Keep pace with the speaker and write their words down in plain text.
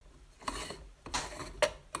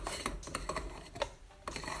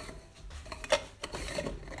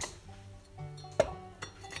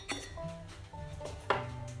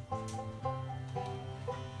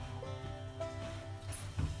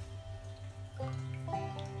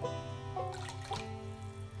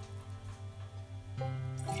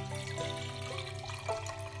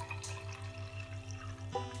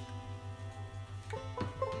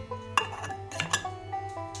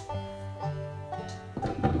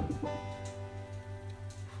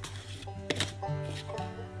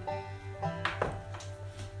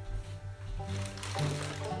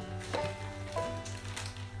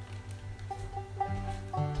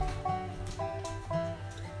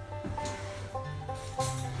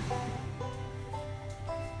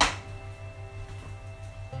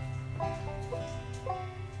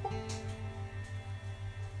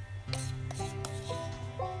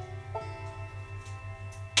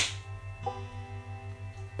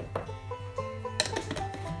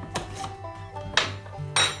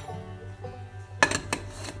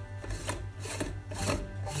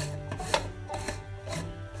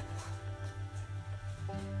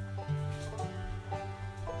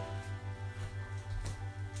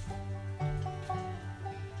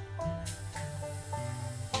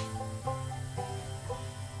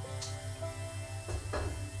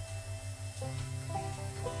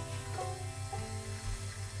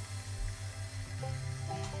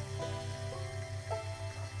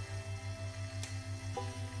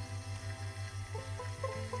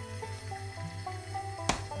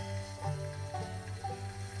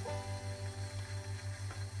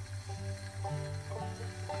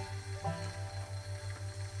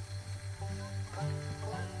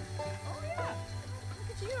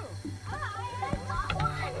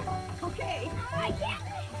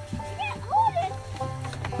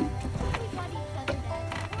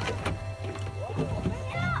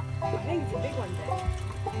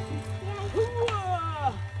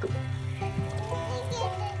Whoa! I think it's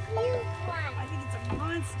a huge one. I think it's a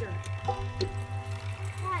monster.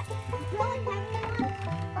 Really heavy ones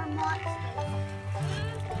or monsters?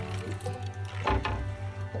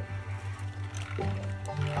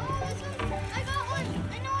 Oh, this one. I got one.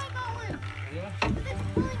 I know I got one. Yeah? But it's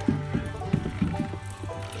really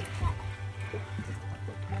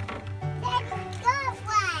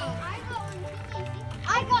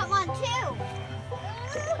I got one too.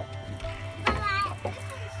 But this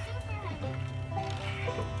one's super heavy.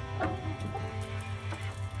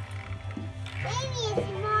 Maybe it's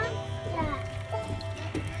a monster.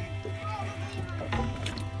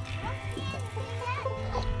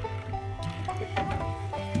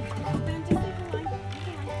 Ben, just leave the line.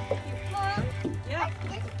 Mom, Yeah.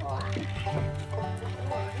 what's this for?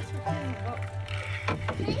 Oh, that's for cleaning the boat.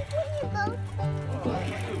 Can I put you both?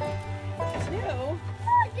 Two?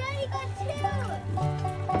 Oh, Daddy got two.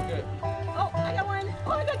 Okay. Oh, I got one.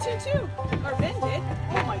 Oh, I got two too. Or Ben did.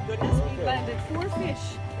 Oh my goodness, we landed 4 fish.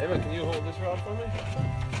 Ava, can you hold this rod for me?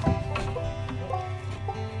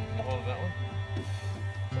 You hold that one?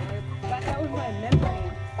 I got that with my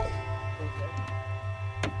membrane.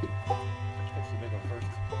 Catch the big one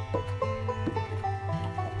first.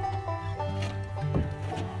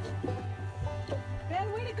 Ben,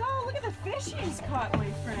 way to go. Look at the fish he's caught,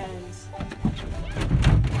 my friends.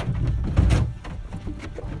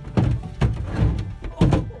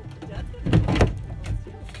 Oh, that's gonna be good.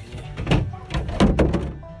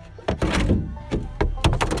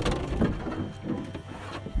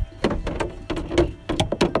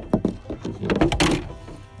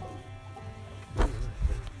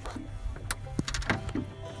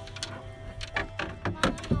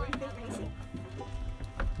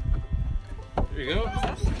 There you go.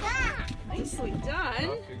 Nicely done.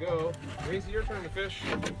 Off you go. Macy, your turn to fish.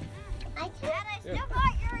 I can. I still Yeah.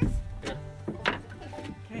 got yours. Here.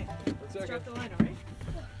 Okay, 1 let's second. drop the line, all right?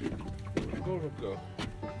 Go.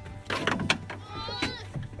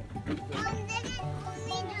 Mom didn't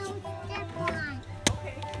only do step one.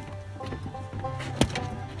 Okay.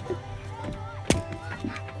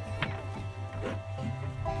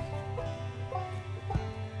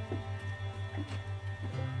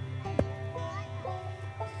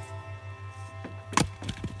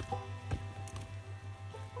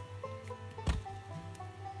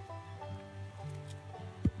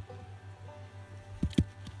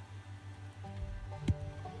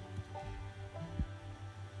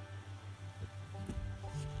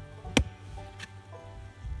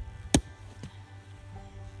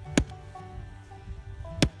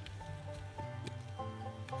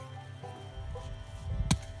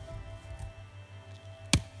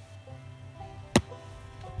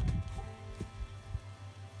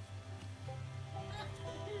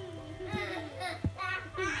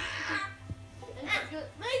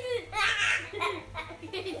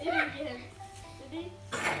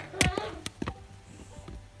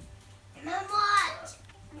 Mom, watch.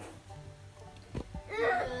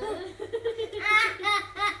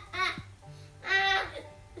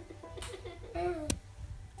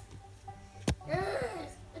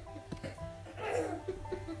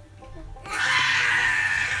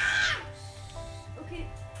 Okay.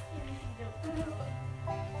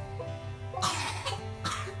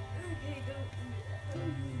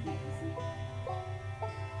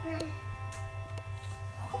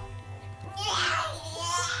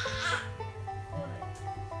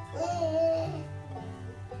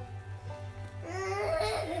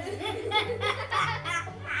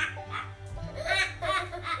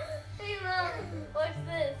 Hey, Mom, watch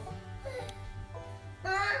this.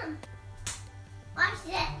 Mom, watch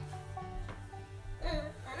this.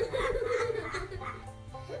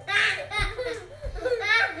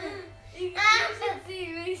 You should see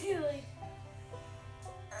Macy like.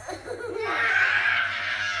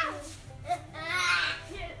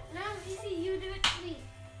 Here, no, Macy, you do it to me.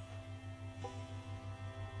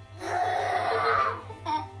 Do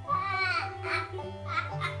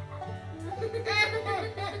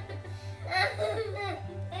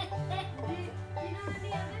you know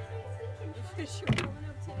any other things we can The fish are coming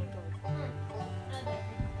up to ankles.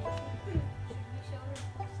 Should we show her?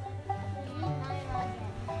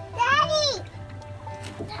 Daddy!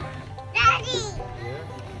 Daddy!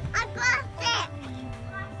 Yeah? I got it!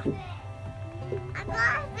 I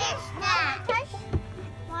got a fish now.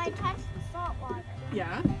 I touched the salt water.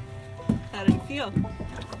 Yeah? How did it feel?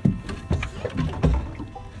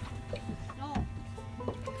 No.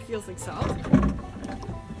 Feels like salt.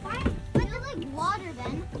 Why? But it's like water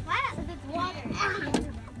then. Why not? If it's water.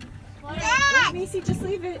 Water. Wait, Macy, just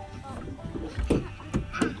leave it.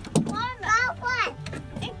 Mom, got one.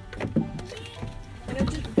 It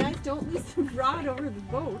rod over the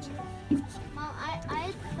boat. Mom,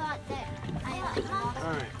 I thought that I lost.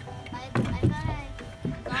 Alright. I thought I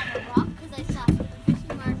got a rock because I saw the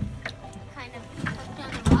fishing mark kind of hooked on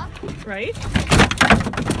the rock. Right? I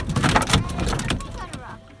got a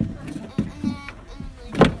rock. And then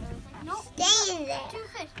later I was like, nope. Stay in there. 2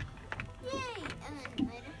 fish. Yay! And then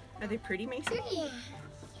later. Are they pretty, Macy?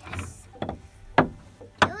 Yes.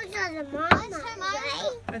 Those are the mamas, Last time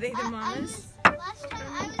right? Are they the mamas? Last time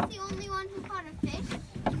I was the only one who caught a fish.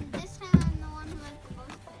 And this time I'm the one who has the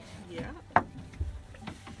most fish. Yeah.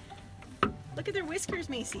 Look at their whiskers,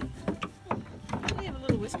 Macy. They have a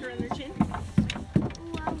little whisker on their chin.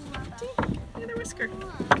 See? Look at their whisker.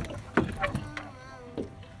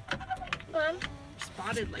 Mom,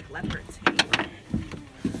 Spotted like leopards.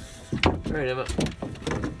 Alright, Emma.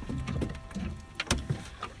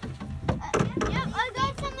 Yep, I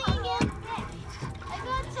got something again. I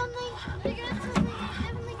got something. I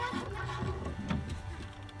definitely got something.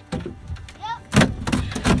 Yep.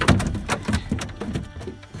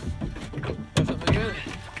 Got something good?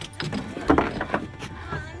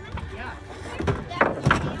 Yeah.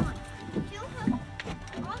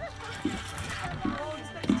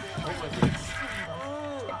 Where's my kids?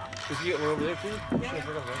 Oh. Did you get one over there too? Yeah. I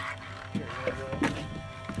forgot that. Here, you have that.